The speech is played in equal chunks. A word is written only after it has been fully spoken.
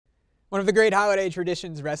One of the great holiday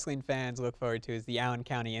traditions wrestling fans look forward to is the Allen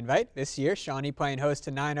County Invite. This year, Shawnee playing host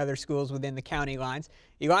to 9 other schools within the county lines.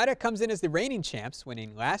 Elida comes in as the reigning champs,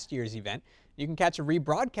 winning last year's event. You can catch a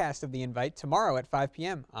rebroadcast of the Invite tomorrow at 5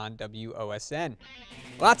 p.m. on WOSN.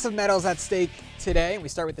 Lots of medals at stake today. We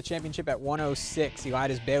start with the championship at 106.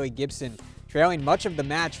 Elida's Bailey Gibson, trailing much of the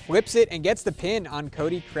match, flips it and gets the pin on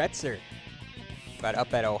Cody Kretzer. But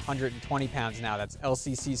up at 120 pounds now. That's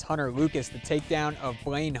LCC's Hunter Lucas. The takedown of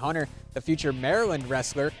Blaine Hunter, the future Maryland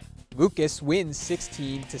wrestler. Lucas wins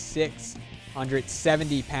 16-6.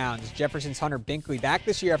 170 pounds. Jefferson's Hunter Binkley, back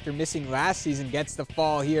this year after missing last season, gets the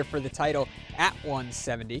fall here for the title at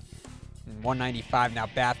 170. And 195 now.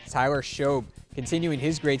 Bath Tyler Shobe continuing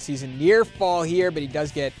his great season. Near fall here, but he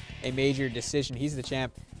does get a major decision. He's the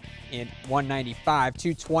champ in 195.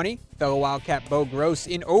 220, fellow Wildcat Bo Gross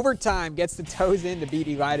in overtime gets the toes in to beat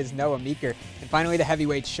Elida's Noah Meeker. And finally the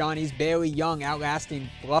heavyweight Shawnee's Bailey Young outlasting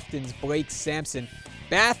Bluffton's Blake Sampson.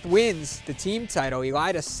 Bath wins the team title,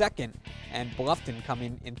 Elida second, and Bluffton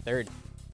coming in third.